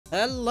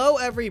Hello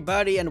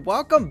everybody and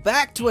welcome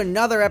back to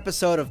another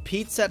episode of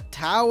Pizza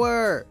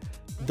Tower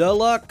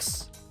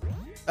Deluxe.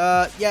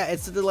 Yeah,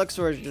 it's the deluxe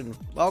version.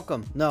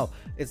 Welcome. No,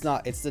 it's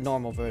not. It's the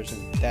normal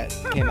version that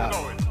came out.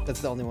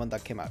 That's the only one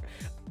that came out.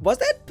 Was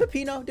that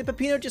Peppino? Did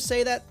Peppino just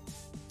say that?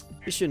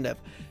 He shouldn't have.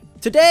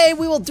 Today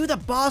we will do the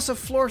boss of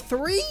floor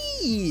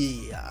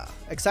 3.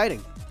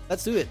 Exciting.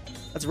 Let's do it.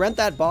 Let's rent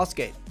that boss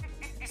gate.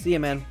 See ya,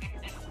 man.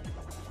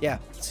 Yeah,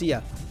 see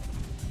ya.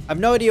 I have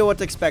no idea what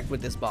to expect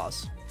with this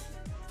boss.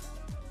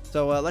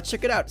 So let's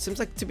check it out. Seems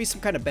like to be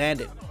some kind of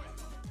bandit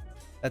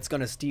that's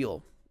gonna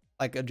steal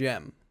like a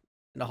gem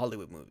in a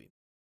Hollywood movie.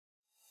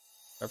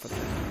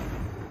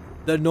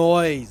 The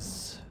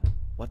noise.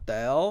 What the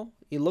hell?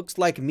 He looks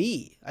like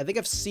me. I think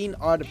I've seen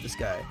art of this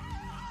guy.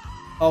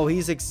 Oh,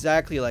 he's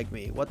exactly like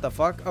me. What the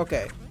fuck?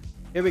 Okay.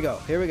 Here we go.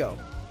 Here we go.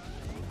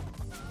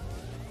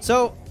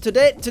 So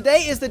today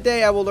is the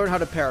day I will learn how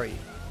to parry.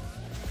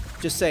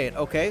 Just saying.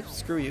 Okay,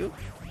 screw you.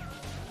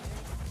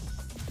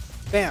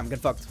 Bam, get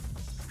fucked.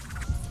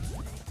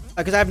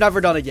 Because I've never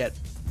done it yet.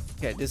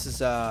 Okay, this is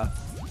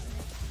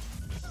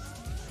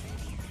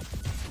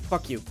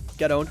fuck you.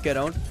 Get owned, get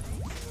owned.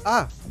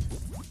 Ah!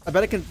 I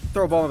bet I can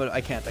throw a bomb, but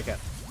I can't,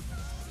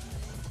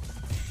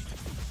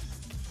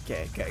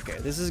 Okay, okay.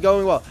 This is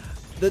going well.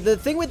 The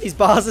thing with these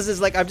bosses is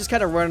like I'm just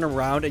kind of running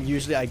around and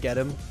usually I get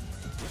him.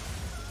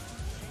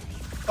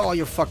 Oh,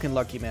 you're fucking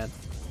lucky, man.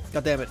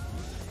 God damn it.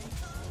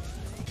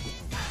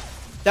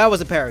 That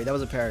was a parry. That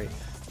was a parry.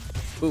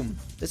 Boom.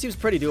 This seems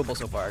pretty doable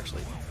so far,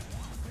 actually.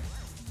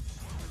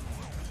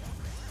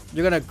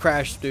 You're gonna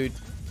crash, dude.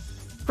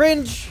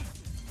 Cringe!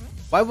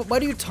 Why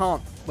do you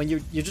taunt when you're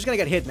just gonna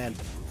get hit, man?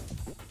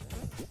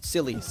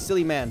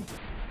 Silly man.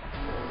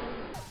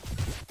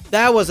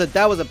 That was a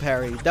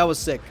parry. That was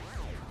sick.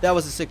 That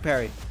was a sick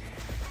parry.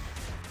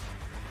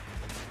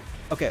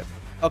 Okay.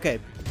 Okay.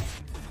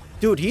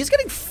 Dude, he's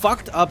getting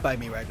fucked up by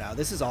me right now.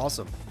 This is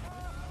awesome.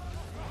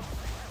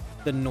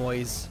 The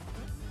noise.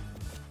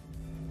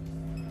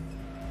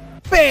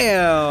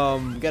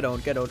 Bam! Get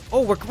owned, get owned.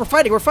 Oh, we're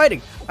fighting, we're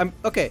fighting. I'm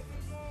okay.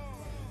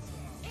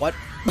 What?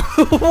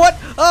 What?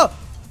 Oh!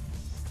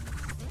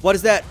 What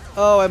is that?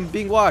 Oh, I'm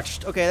being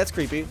watched. Okay, that's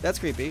creepy. That's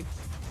creepy.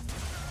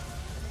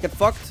 Get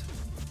fucked.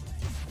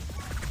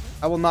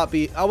 I will not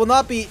be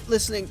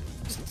listening.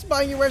 Just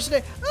buying you rest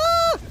today.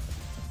 Ah!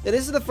 Yeah,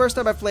 this is the first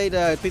time I played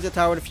Pizza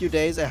Tower in a few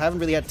days. I haven't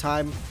really had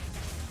time.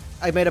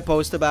 I made a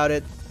post about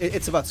it.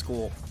 It's about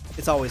school.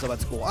 It's always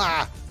about school.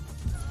 Ah!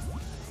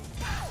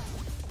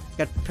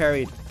 Get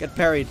parried. Get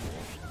parried.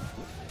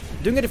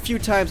 Doing it a few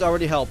times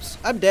already helps.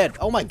 I'm dead.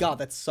 Oh my god,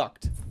 that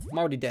sucked. I'm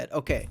already dead.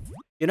 Okay.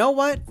 You know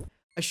what?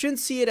 I shouldn't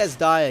see it as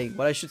dying.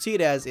 What I should see it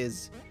as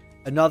is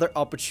another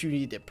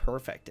opportunity to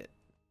perfect it.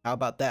 How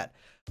about that?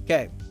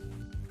 Okay.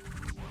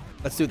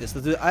 Let's do this.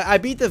 Let's do it. I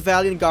beat the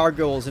Valiant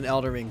Gargoyles in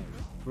Elden Ring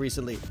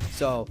recently.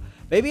 So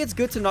maybe it's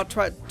good to not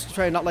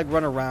try not like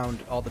run around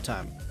all the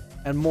time.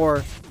 And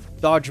more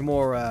dodge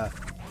more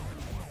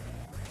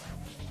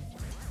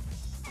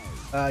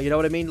you know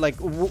what I mean? Like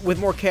with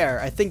more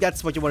care. I think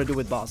that's what you want to do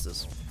with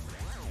bosses.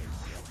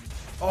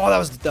 Oh, that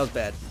was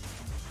bad.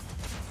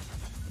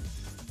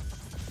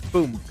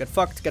 Boom. Get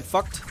fucked. Get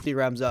fucked.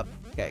 D-Ram's up.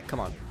 Okay, come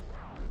on.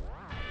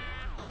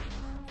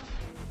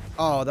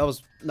 Oh, that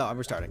was... No, I'm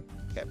restarting.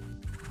 Okay.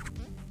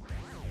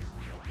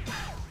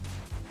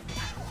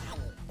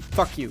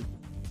 Fuck you.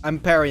 I'm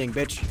parrying,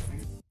 bitch.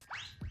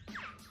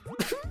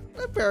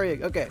 I'm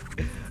parrying. Okay.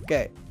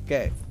 Okay.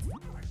 Okay.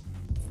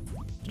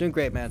 You're doing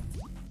great, man.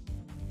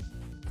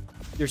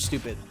 You're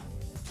stupid.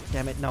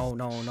 Damn it. No,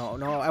 no, no,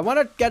 no. I want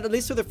to get at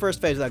least through the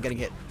first phase without getting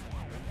hit.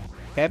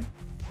 Okay.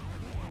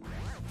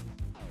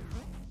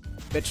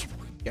 Bitch.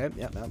 Okay,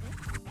 yeah, no.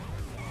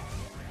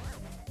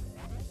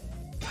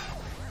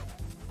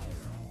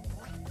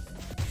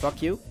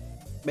 Fuck you.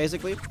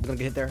 Basically. I'm gonna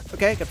get hit there.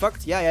 Okay, get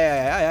fucked.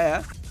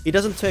 Yeah. He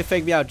doesn't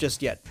fake me out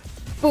just yet.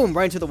 Boom,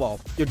 right into the wall.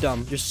 You're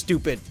dumb. You're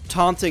stupid.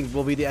 Taunting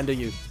will be the end of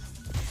you.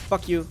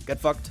 Fuck you. Get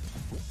fucked.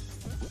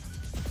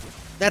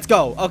 Let's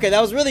go. Okay,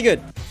 that was really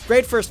good.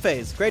 Great first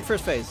phase. Great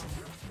first phase.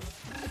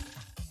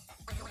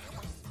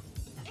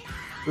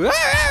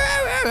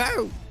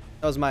 That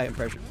was my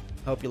impression.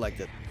 I hope you liked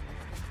it.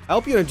 I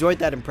hope you enjoyed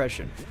that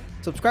impression.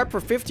 Subscribe for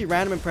 50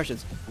 random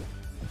impressions.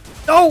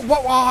 Oh,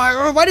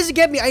 why does it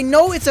get me? I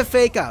know it's a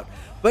fake out,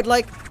 but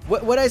like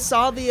when I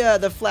saw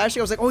the flashing,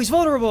 I was like, oh, he's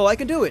vulnerable. I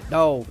can do it.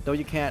 No,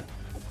 you can't.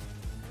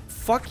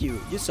 Fuck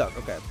you. You suck.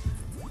 Okay.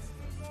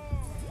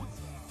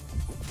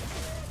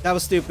 That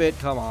was stupid.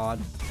 Come on.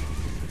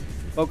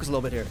 Focus a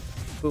little bit here.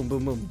 Boom,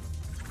 boom, boom.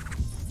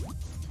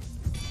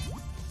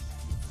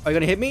 Are you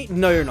gonna hit me?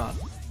 No, you're not.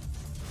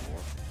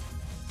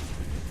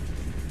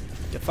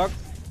 Get fucked.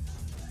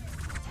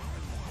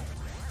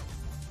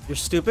 You're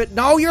stupid.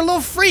 No, you're a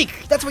little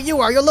freak. That's what you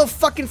are. You're a little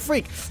fucking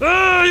freak.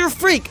 You're a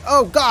freak.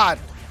 Oh, God.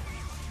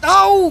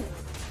 No.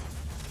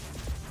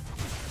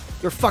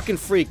 You're a fucking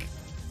freak.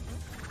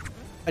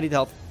 I need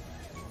help.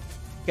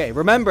 Okay,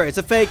 remember, it's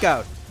a fake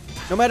out.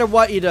 No matter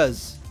what he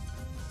does.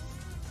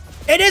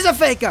 It is a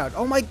fake out.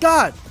 Oh, my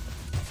God.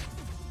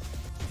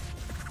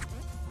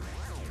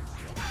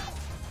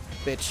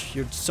 Bitch,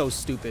 you're so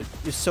stupid.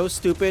 You're so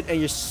stupid, and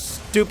you're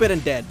stupid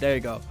and dead. There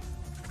you go.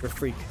 You're a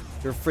freak.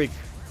 You're a freak.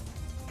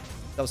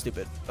 That was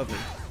stupid of me.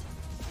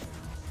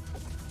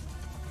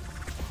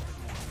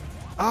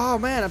 Oh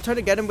man, I'm trying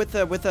to get him with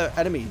the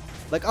enemy.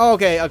 Like, oh,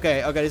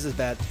 okay, this is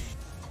bad.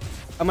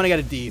 I'm gonna get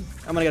a D.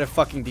 I'm gonna get a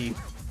fucking D.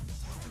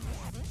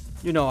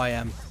 You know I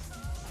am.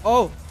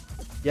 Oh,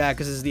 yeah,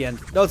 because this is the end.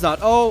 No, it's not.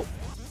 Oh.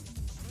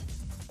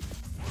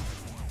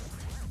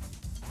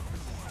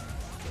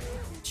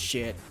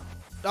 Shit.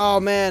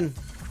 Oh man.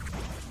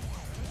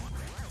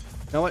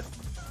 You know what?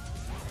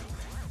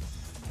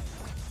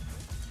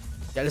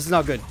 Yeah, this is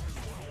not good.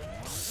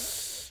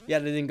 Yeah,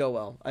 that didn't go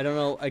well. I don't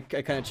know. I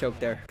kind of choked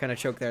there. Kind of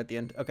choked there at the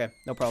end. Okay,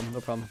 no problem. No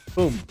problem.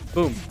 Boom.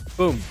 Boom.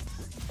 Boom.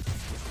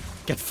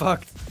 Get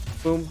fucked.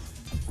 Boom.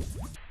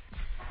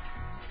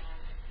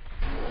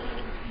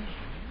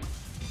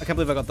 I can't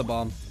believe I got the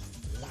bomb.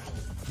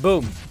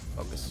 Boom.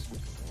 Focus.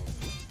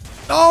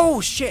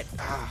 Oh, shit.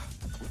 Ah.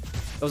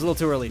 That was a little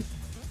too early. You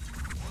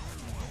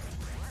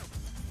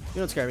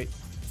don't scare me.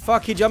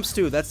 Fuck, he jumps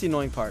too. That's the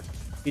annoying part.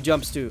 He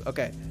jumps too.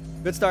 Okay.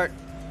 Good start.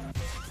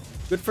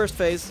 Good first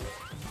phase.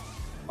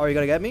 Oh, are you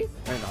gonna get me?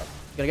 No, you're not.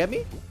 You gonna get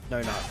me? No,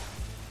 you're not.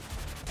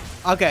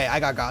 Okay, I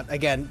got.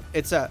 Again,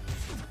 it's a...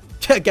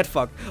 Get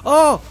fucked.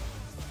 Oh!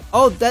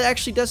 Oh, that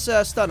actually does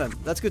stun him.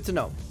 That's good to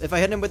know. If I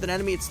hit him with an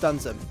enemy, it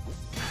stuns him.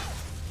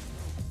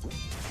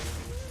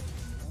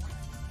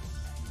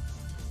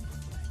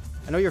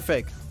 I know you're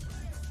fake.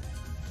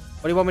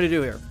 What do you want me to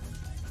do here?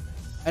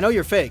 I know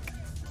you're fake.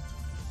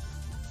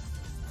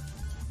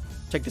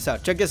 Check this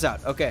out. Check this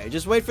out. Okay,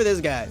 just wait for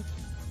this guy.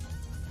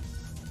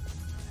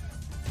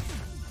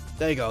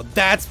 There you go.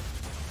 That's...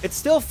 It's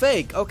still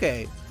fake.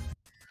 Okay.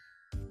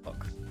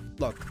 Look.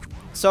 Look.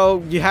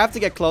 So, you have to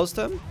get close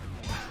to him.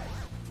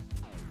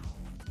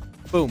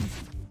 Boom.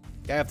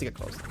 I have to get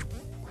close to him.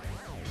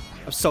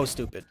 I'm so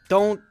stupid.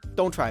 Don't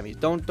try me.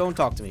 Don't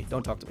talk to me.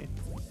 Don't talk to me.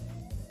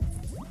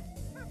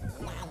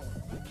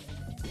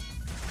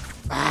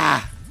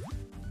 Ah!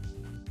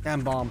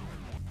 Damn bomb.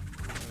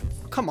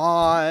 Come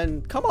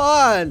on. Come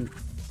on.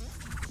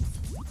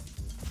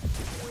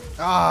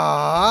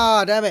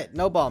 Ah, damn it.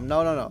 No bomb.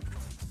 No, no, no.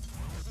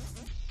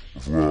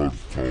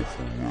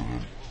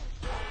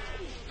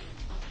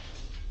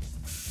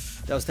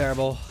 That was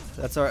terrible.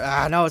 That's alright.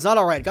 Ah, no, it's not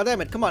alright. God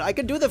damn it. Come on. I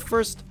can do the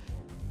first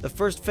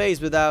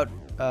phase without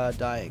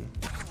dying.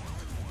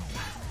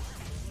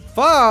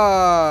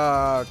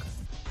 Fuck!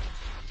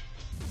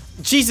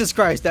 Jesus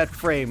Christ, that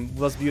frame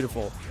was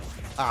beautiful.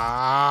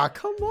 Ah,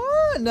 come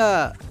on.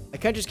 I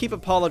can't just keep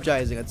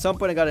apologizing. At some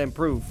point, I gotta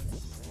improve.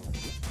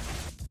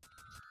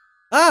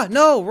 Ah,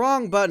 no,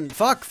 wrong button.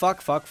 Fuck.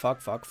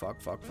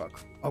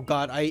 Oh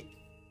God,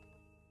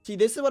 see,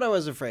 this is what I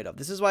was afraid of.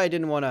 This is why I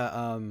didn't want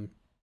to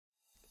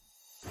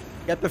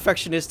get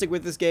perfectionistic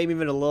with this game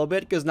even a little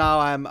bit, because now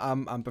I'm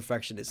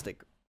perfectionistic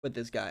with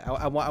this guy.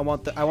 I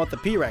want the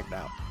P rank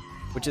now,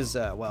 which is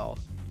well,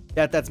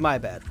 that's my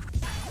bad.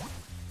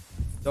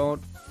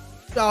 Don't.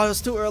 Oh,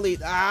 it's too early.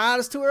 Ah,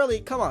 it's too early.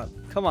 Come on.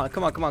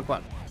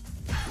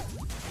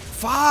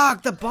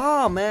 Fuck, the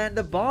bomb, man.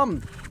 The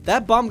bomb.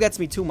 That bomb gets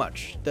me too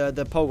much. The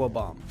pogo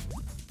bomb.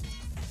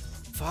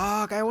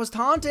 Fuck, I was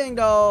taunting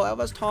though. I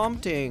was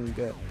taunting.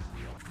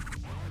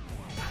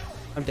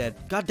 I'm dead.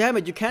 God damn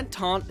it, you can't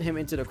taunt him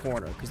into the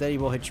corner, because then he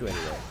will hit you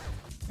anyway.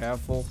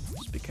 Careful.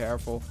 Just be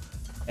careful.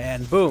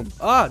 And boom.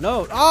 Oh,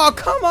 no. Oh,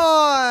 come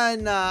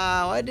on.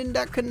 Why didn't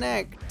that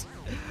connect?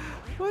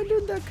 Why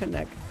didn't that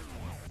connect?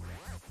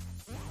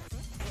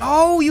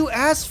 Oh, you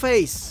ass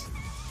face.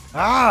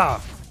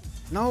 Ah.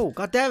 No,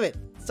 god damn it.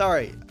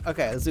 Sorry.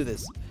 Okay, let's do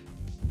this.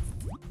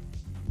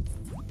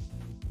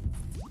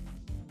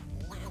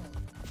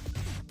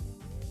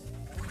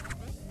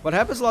 What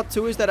happens a lot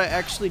too is that I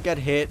actually get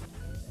hit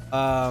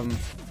by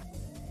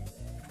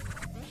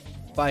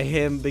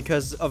him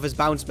because of his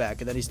bounce back,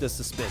 and then he does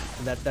the spin,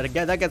 and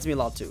that gets me a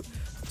lot too.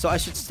 So I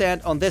should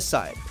stand on this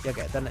side.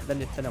 Okay, then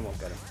I won't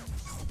get him.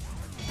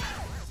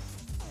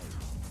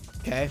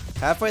 Okay,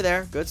 halfway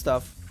there. Good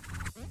stuff.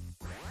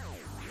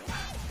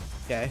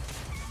 Okay.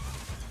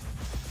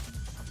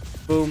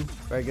 Boom.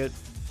 Very good.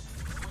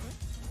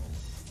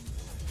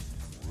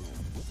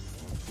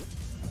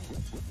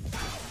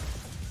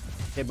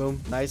 Okay,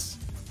 boom. Nice.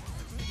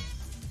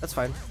 That's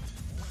fine.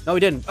 No, he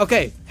didn't.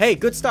 Okay. Hey,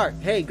 good start.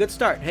 Hey, good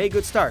start. Hey,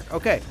 good start.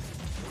 Okay.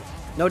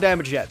 No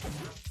damage yet.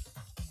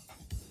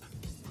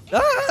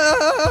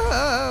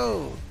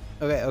 Oh!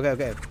 Okay.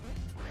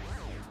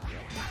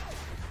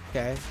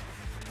 Okay.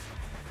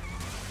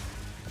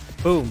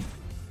 Boom.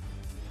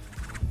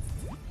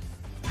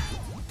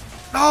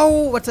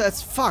 No! What's that?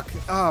 That's fuck.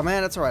 Oh,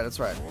 man. That's alright. That's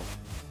right.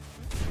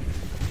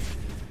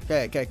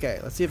 Okay.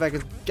 Let's see if I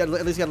can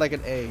at least get like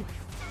an A.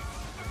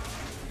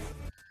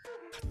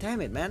 God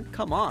damn it, man.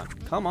 Come on.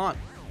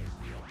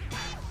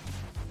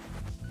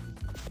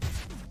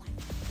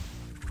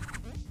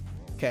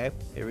 Okay.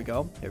 Here we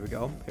go.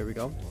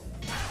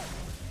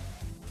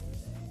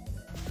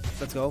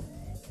 Let's go.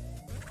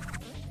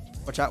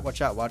 Watch out.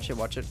 Watch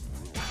it.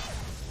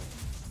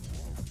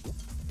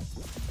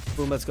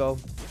 Boom, let's go.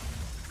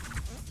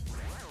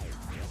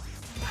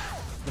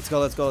 Let's go,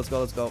 let's go, let's go,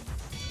 let's go.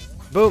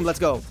 Boom, let's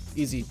go.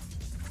 Easy.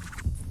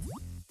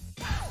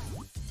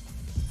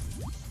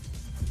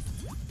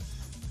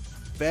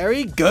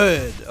 Very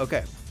good.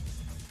 Okay.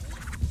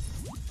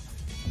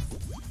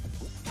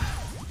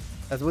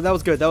 That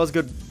was good. That was a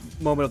good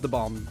moment of the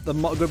bomb.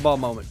 Good bomb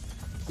moment.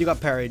 You got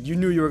parried. You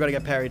knew you were going to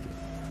get parried.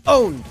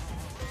 Owned.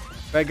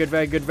 Very good,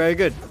 very good, very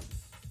good.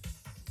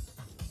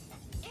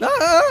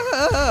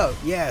 Ah,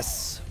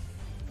 yes.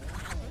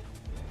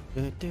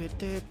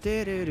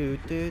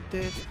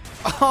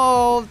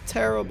 Oh,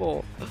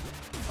 terrible.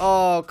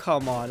 Oh,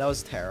 come on. That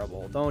was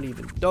terrible.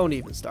 Don't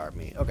even start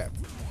me. Okay.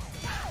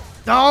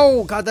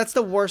 No, God, that's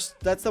the worst.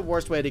 That's the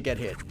worst way to get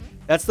hit.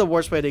 That's the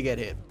worst way to get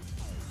hit.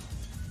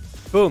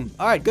 Boom.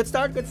 All right, good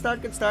start, good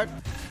start, good start.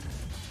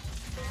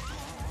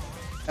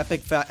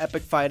 Epic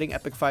fighting,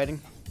 epic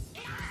fighting.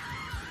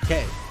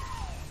 Okay.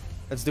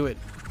 Let's do it.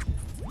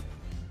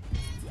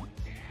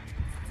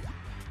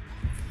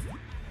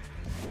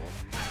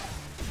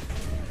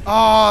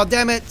 Oh,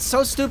 damn it.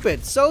 So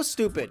stupid. So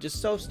stupid.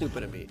 Just so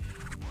stupid of me.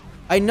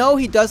 I know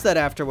he does that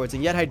afterwards,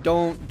 and yet I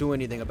don't do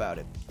anything about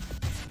it.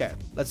 Okay,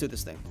 let's do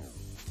this thing.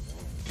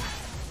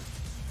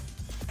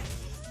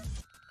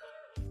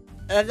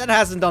 That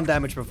hasn't done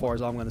damage before,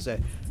 is all I'm going to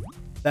say.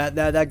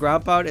 That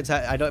ground pound,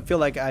 I don't feel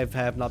like I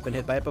have not been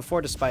hit by it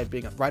before, despite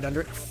being right under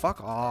it.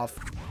 Fuck off.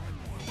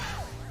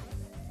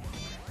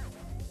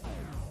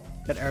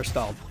 That air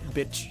stall,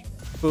 bitch.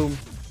 Boom.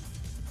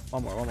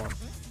 One more, one more.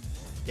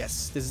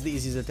 Yes, this is the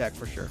easiest attack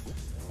for sure.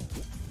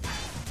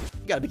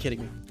 You gotta be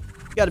kidding me.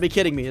 You gotta be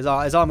kidding me, is all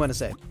I'm gonna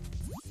say.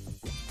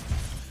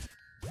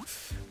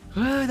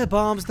 The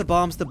bombs, the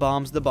bombs, the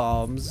bombs, the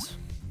bombs.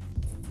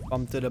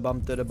 Bump to the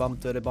bump to the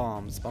bump to the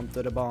bombs. Bump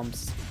to the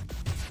bombs.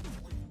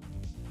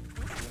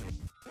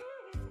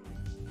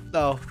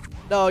 No.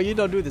 No, you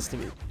don't do this to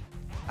me.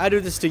 I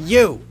do this to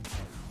you.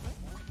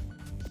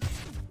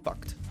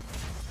 Fucked.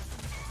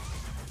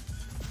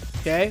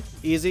 Okay,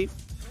 easy.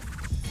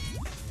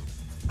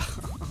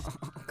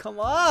 Come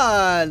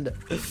on.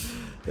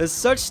 There's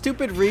such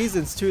stupid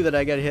reasons, too, that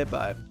I get hit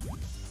by.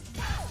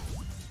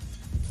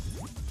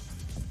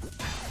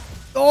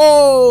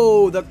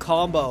 Oh, the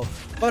combo.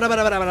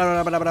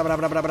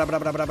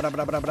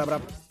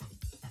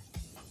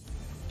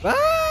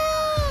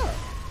 Ah!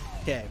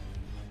 Okay.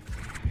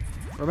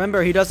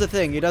 Remember, he does a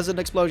thing. He does an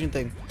explosion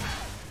thing.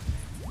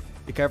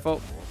 Be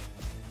careful.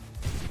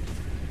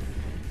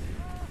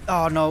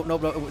 Oh, no, no,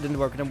 no, it didn't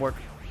work. It didn't work.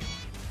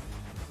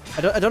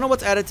 I don't know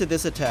what's added to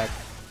this attack.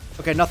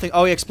 Okay, nothing.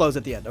 Oh, he explodes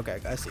at the end. Okay,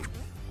 I see.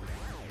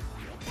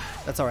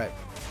 That's all right.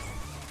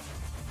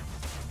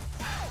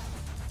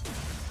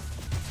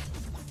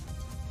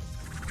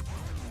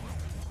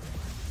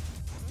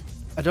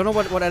 I don't know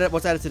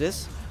what's added to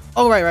this.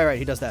 Oh, right.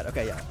 He does that.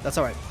 Okay, yeah, that's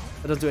all right.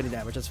 It doesn't do any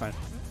damage. That's fine.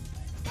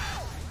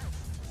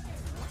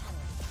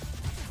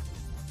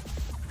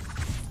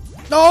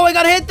 No, I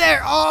got hit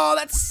there. Oh,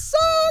 that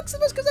sucks.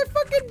 It was because I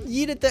fucking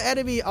yeeted the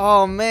enemy.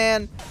 Oh,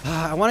 man.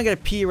 I want to get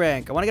a P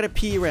rank. I want to get a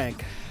P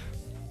rank.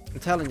 I'm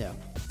telling you.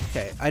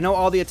 Okay, I know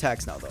all the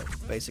attacks now, though,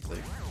 basically.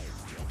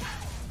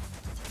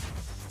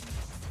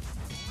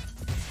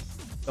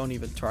 Don't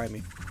even try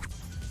me.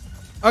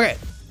 Okay,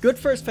 good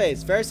first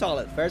phase. Very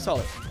solid. Very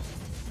solid.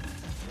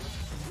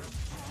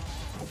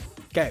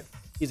 Okay,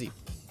 easy.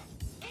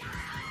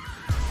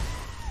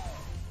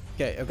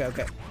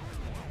 Okay.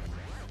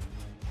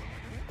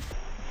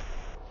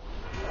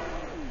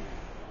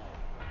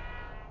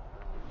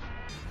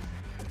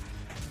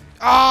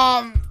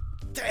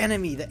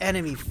 The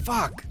enemy.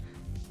 Fuck.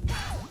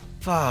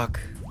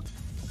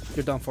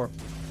 You're done for.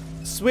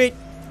 Sweet.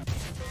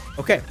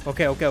 Okay.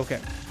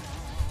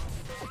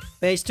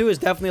 Phase 2 is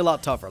definitely a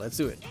lot tougher. Let's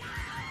do it.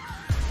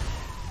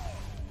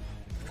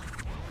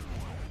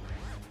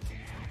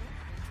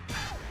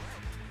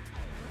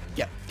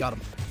 Yeah, got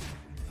him.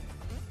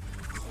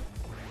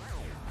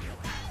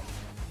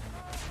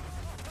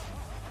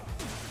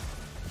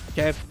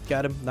 Okay,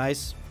 got him.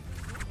 Nice.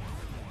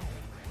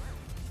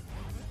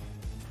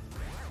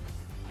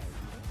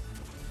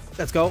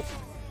 Let's go.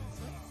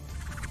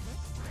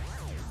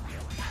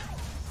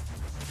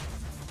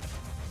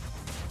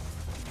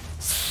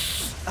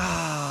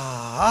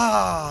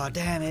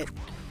 Damn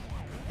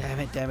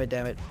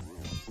it.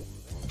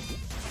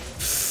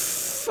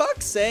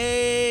 Fuck's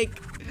sake.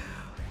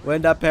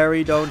 When that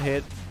parry don't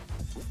hit.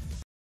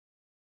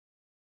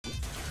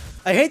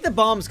 I hate the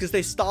bombs because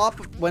they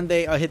stop when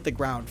they hit the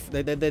ground.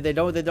 They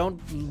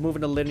don't move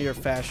in a linear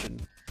fashion.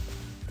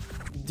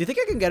 Do you think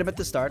I can get him at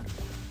the start?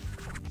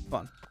 Come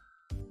on.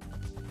 Do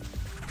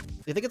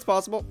you think it's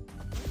possible?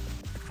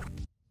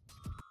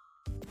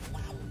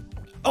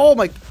 Oh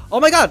my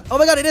god!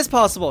 It is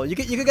possible. You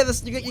can get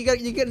this. You can get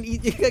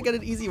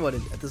an easy one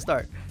at the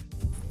start.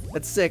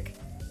 That's sick.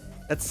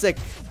 That's sick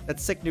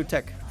new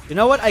tech. You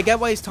know what? I get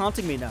why he's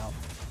taunting me now.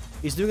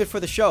 He's doing it for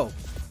the show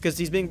because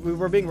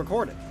we're being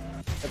recorded.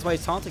 That's why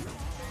he's taunting me.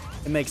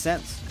 It makes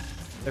sense.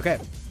 Okay.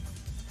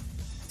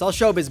 It's all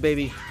showbiz,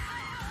 baby.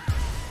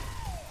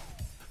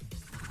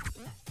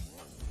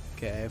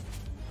 Okay.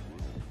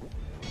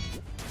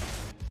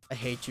 I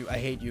hate you. I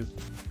hate you.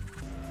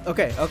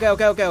 Okay, okay,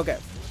 okay, okay, okay.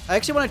 I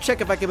actually want to check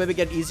if I can maybe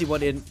get an easy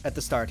one in at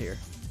the start here.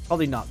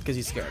 Probably not, because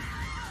he's scared.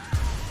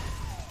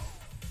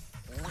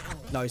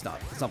 No, he's not.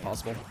 It's not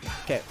possible.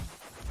 Okay.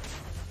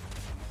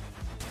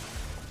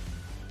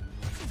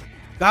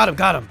 Got him,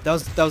 got him.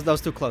 That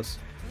was too close.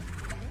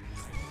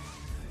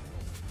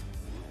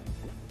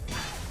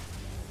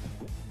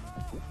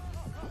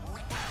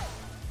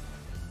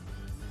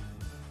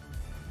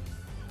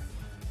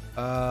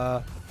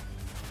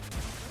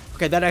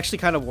 Okay, that actually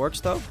kind of works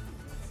though.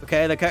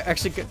 Okay, like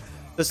actually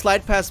the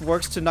slide pass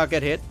works to not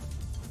get hit.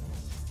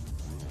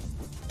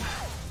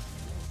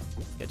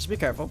 Yeah, just be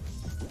careful.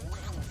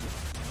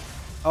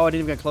 Oh, I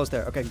didn't even get close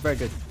there. Okay, very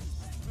good.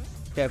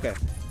 Okay, okay.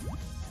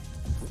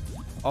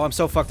 Oh, I'm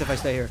so fucked if I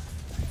stay here.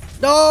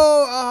 No!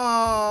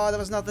 Oh, there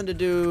was nothing to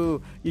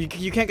do. You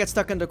can't get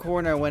stuck in the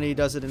corner when he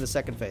does it in the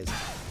second phase.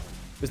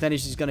 Because then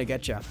he's just gonna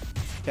get you.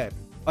 Okay.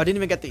 Oh, I didn't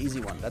even get the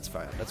easy one. That's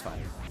fine. That's fine.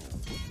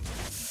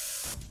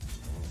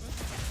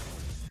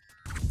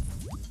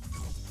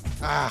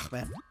 Ah,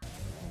 man.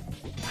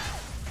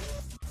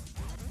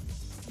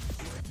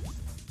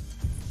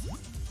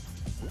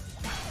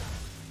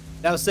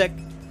 That was sick.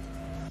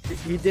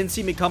 He didn't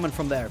see me coming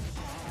from there.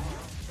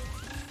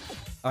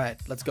 Alright,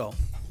 let's go.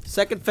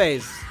 Second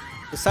phase.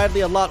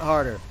 Decidedly a lot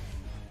harder.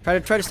 Try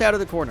to stay out of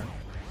the corner.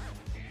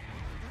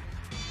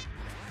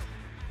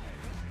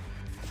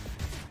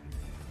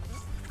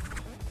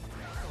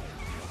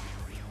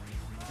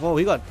 Whoa,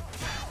 he got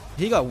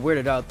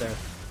weirded out there.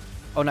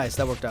 Oh, nice.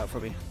 That worked out for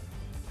me.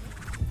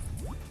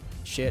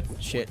 Shit,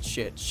 shit,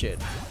 shit, shit.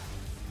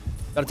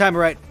 Gotta time it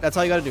right. That's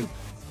all you gotta do.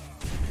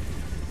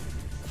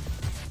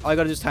 All you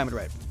gotta do is time it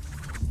right.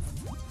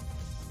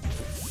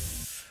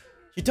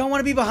 You don't want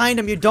to be behind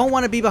him. You don't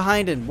want to be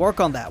behind him. Work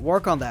on that.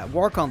 Work on that.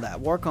 Work on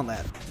that. Work on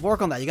that.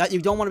 Work on that. You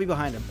don't want to be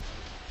behind him.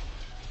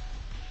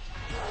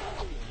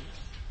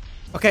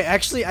 Okay,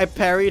 actually, I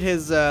parried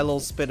his little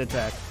spin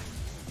attack.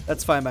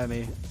 That's fine by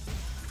me.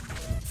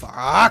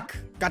 Fuck!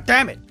 God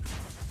damn it!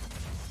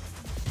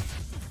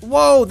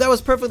 Whoa, that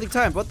was perfectly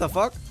timed. What the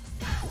fuck?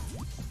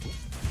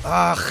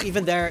 Ugh,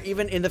 even there,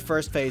 even in the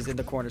first phase, in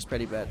the corner's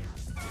pretty bad.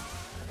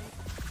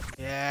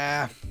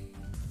 Yeah.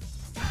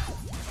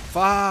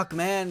 Fuck,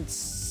 man.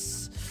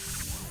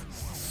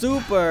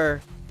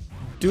 Super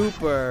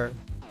duper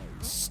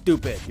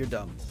stupid. You're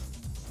dumb.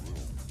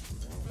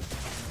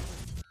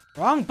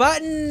 Wrong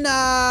button.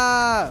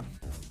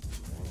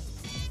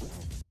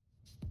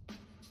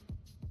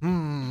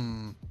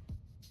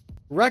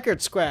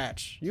 Record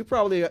scratch. You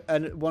probably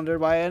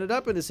wondered why I ended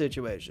up in this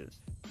situation.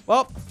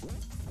 Well,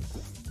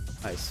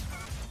 nice.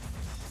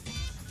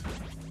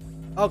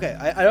 Okay,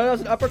 I don't know if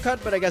it's an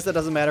uppercut, but I guess that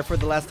doesn't matter for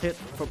the last hit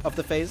of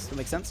the phase. That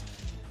makes sense.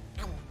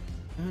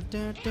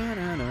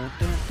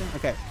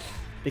 Okay,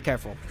 be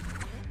careful.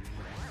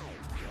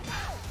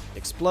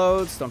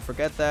 Explodes, don't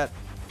forget that.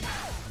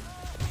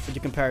 But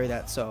you can parry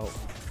that, so...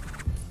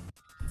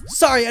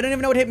 Sorry, I don't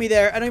even know what hit me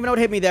there. I don't even know what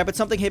hit me there, but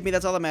something hit me,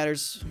 that's all that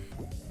matters.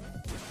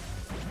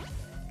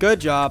 Good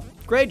job.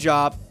 Great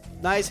job.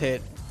 Nice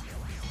hit.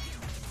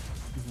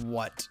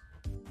 What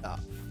the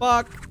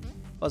fuck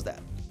was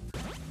that?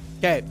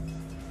 Okay.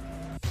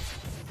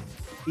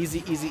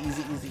 Easy, easy,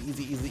 easy, easy,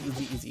 easy, easy,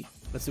 easy, easy.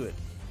 Let's do it.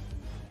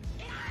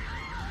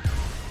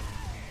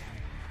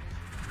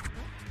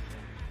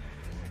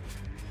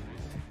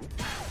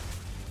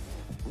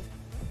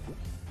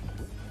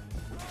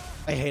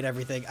 I hate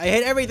everything. I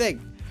hate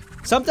everything.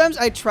 Sometimes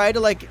I try to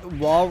like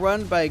wall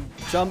run by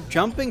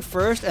jumping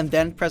first and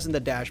then pressing the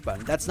dash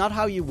button. That's not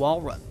how you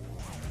wall run.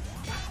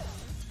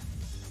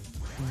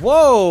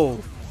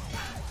 Whoa!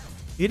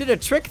 You did a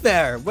trick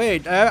there.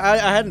 Wait, I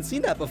hadn't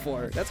seen that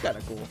before. That's kind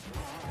of cool.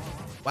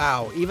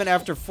 Wow, even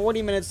after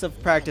 40 minutes of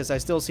practice, I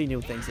still see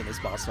new things in this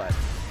boss fight.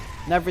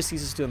 Never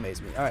ceases to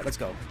amaze me. All right, let's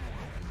go.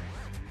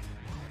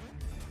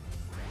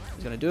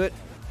 He's gonna do it.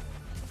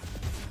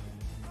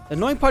 The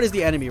annoying part is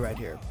the enemy right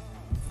here.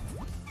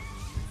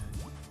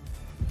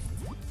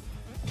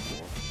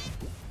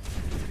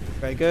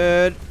 Very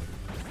good.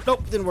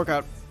 Nope, didn't work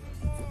out.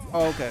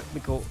 Oh, okay,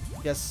 be cool.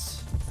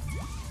 Yes.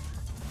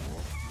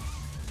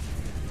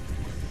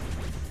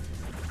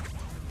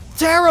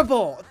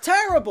 Terrible!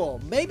 Terrible!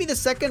 Maybe the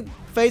second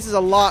phase is a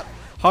lot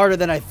harder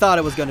than I thought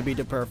it was going to be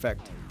to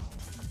perfect.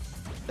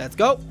 Let's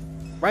go.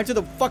 Right to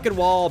the fucking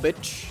wall,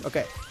 bitch.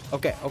 Okay,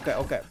 okay, okay,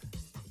 okay.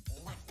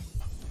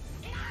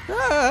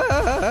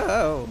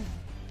 Oh.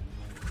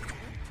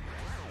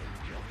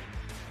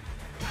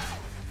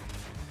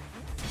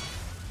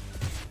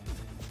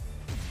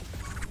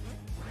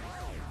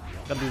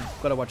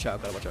 Gotta watch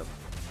out, gotta watch out.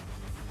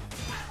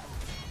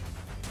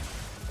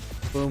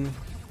 Boom.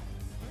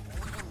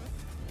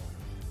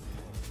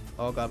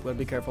 Oh god, gotta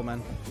be careful,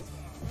 man.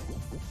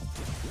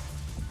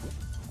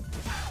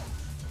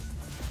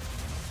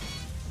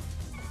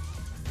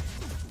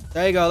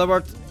 There you go, that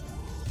worked.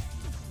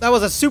 That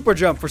was a super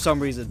jump for some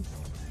reason.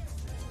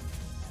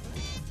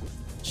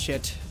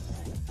 Shit.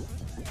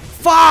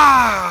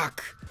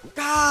 Fuck!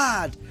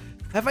 God!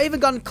 Have I even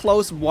gotten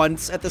close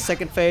once at the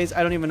second phase?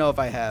 I don't even know if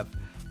I have.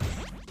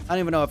 I don't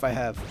even know if I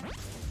have.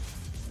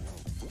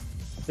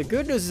 The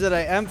good news is that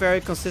I am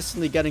very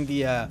consistently getting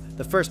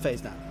the first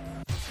phase now.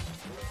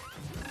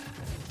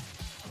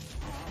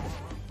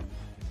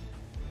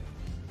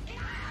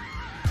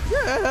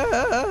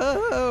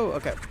 Whoa!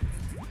 Okay.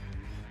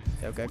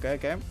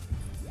 Okay.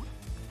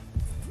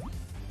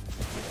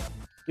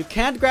 You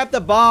can't grab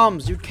the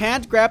bombs. You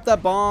can't grab the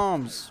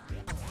bombs.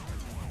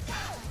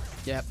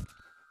 Yep.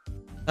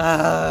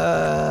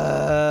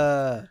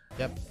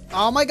 Yep.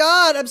 Oh my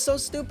god, I'm so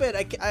stupid.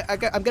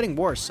 I'm getting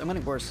worse. I'm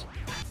getting worse.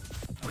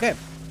 Okay.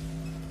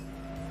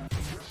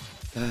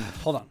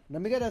 Hold on.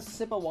 Let me get a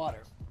sip of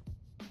water.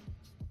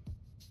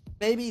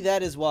 Maybe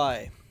that is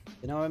why.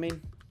 You know what I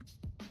mean?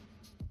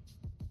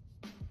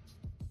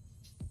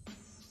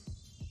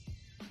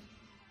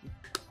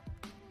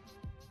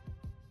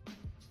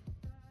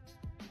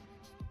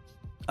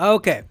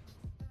 Okay.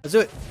 Let's do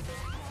it.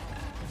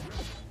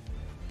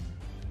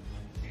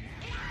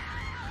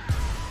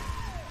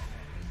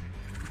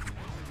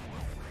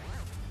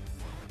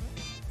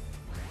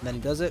 And then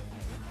he does it.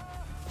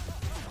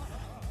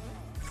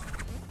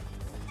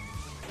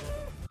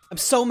 I'm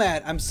so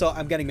mad. I'm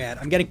getting mad.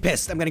 I'm getting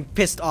pissed. I'm getting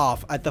pissed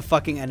off at the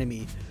fucking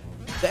enemy.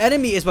 The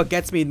enemy is what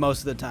gets me most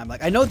of the time.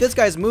 Like, I know this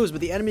guy's moves,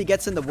 but the enemy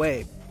gets in the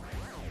way.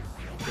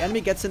 The enemy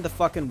gets in the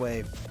fucking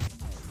way.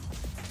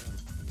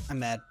 I'm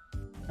mad.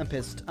 I'm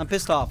pissed. I'm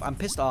pissed off. I'm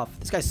pissed off.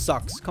 This guy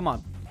sucks. Come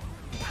on.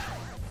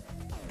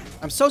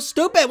 I'm so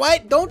stupid. Why?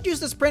 Don't use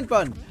the sprint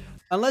button.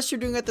 Unless you're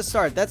doing it at the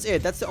start. That's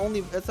it. That's the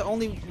only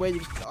way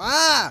you...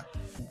 Ah!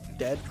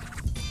 Dead.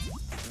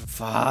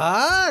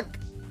 Fuck!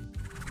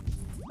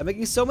 I'm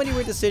making so many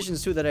weird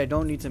decisions too that I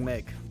don't need to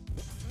make.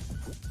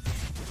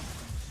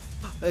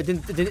 I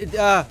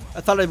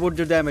thought it would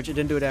do damage. It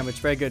didn't do damage.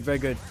 Very good. Very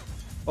good.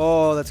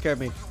 Oh, that scared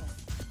me.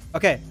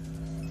 Okay.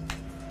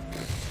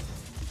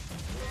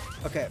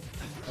 Okay.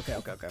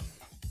 Okay.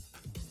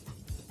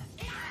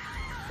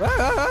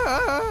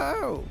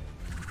 Whoa!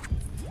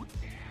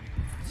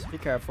 Just be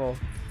careful.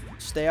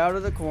 Stay out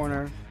of the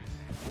corner.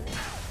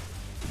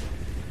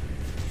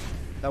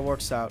 That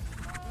works out.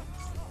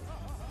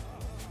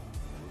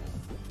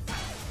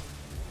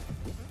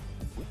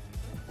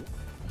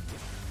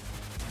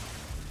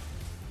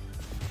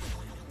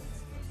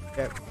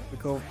 Okay,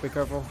 be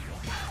careful.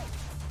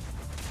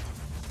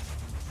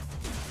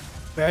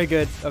 Very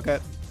good. Okay.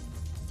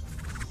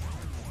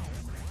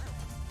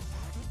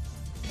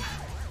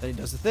 Then he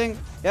does the thing.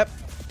 Yep.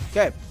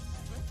 Okay.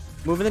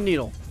 Moving the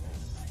needle.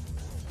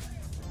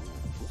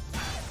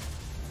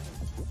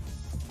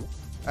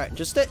 All right,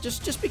 just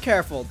be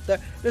careful.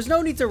 There's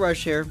no need to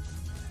rush here.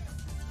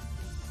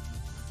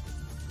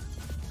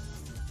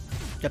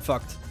 Get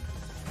fucked.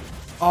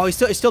 Oh, he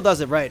still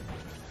does it right.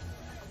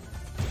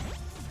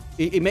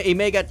 He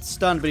may get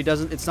stunned, but he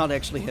doesn't. It's not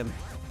actually him.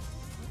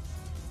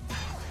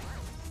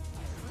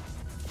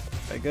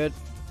 Very good.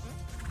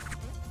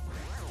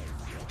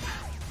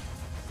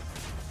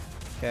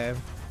 Okay.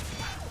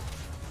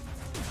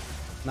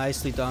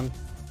 Nicely done.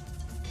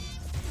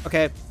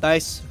 Okay,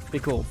 nice. Be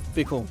cool.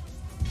 Be cool.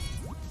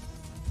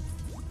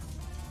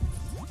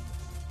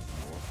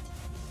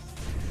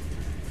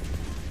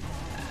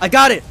 I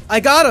got it! I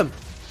got him!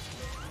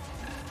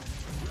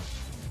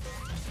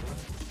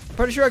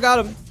 Pretty sure I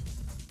got him.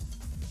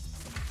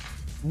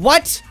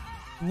 What?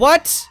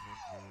 What?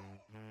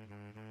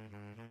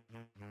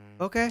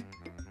 Okay.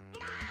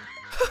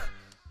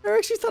 I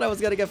actually thought I was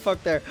gonna get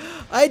fucked there.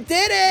 I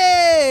did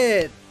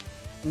it!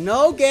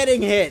 No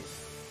getting hit.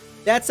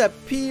 That's a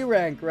P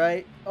rank,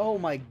 right? Oh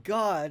my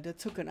god, that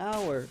took an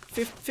hour.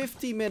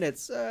 50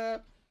 minutes.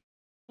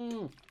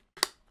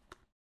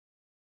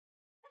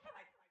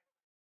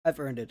 I've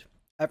earned it.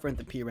 I've earned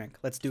the P rank.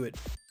 Let's do it.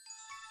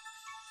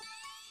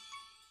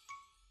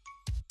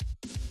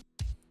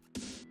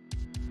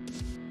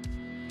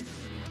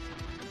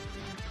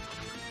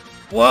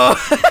 Whoa!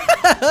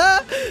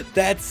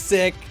 That's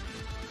sick.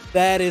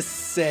 That is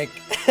sick.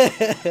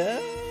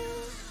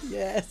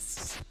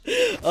 Yes.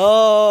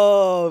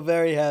 Oh,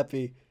 very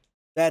happy.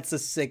 That's a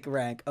sick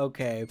rank.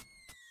 Okay.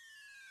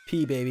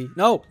 P, baby.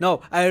 No,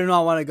 no, I do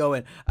not want to go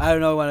in. I do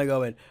not want to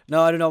go in.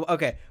 No, I don't know.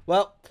 Okay.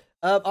 Well,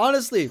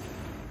 honestly,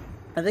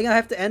 I think I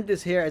have to end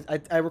this here.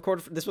 I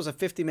recorded. This was a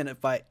 50-minute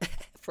fight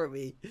for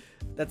me.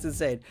 That's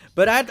insane.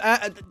 But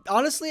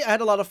honestly, I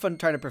had a lot of fun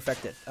trying to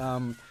perfect it.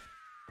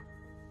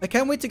 I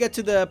can't wait to get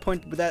to the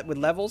point with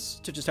levels,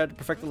 to just start to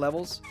perfect the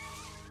levels,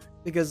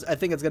 because I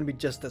think it's going to be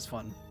just as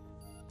fun.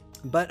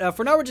 But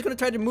for now, we're just going to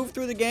try to move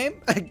through the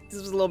game. This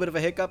was a little bit of a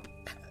hiccup.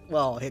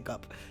 Well,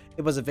 hiccup.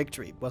 It was a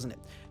victory, wasn't it?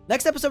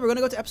 Next episode, we're going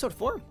to go to episode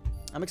 4.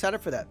 I'm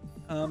excited for that.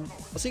 I'll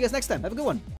see you guys next time. Have a good one.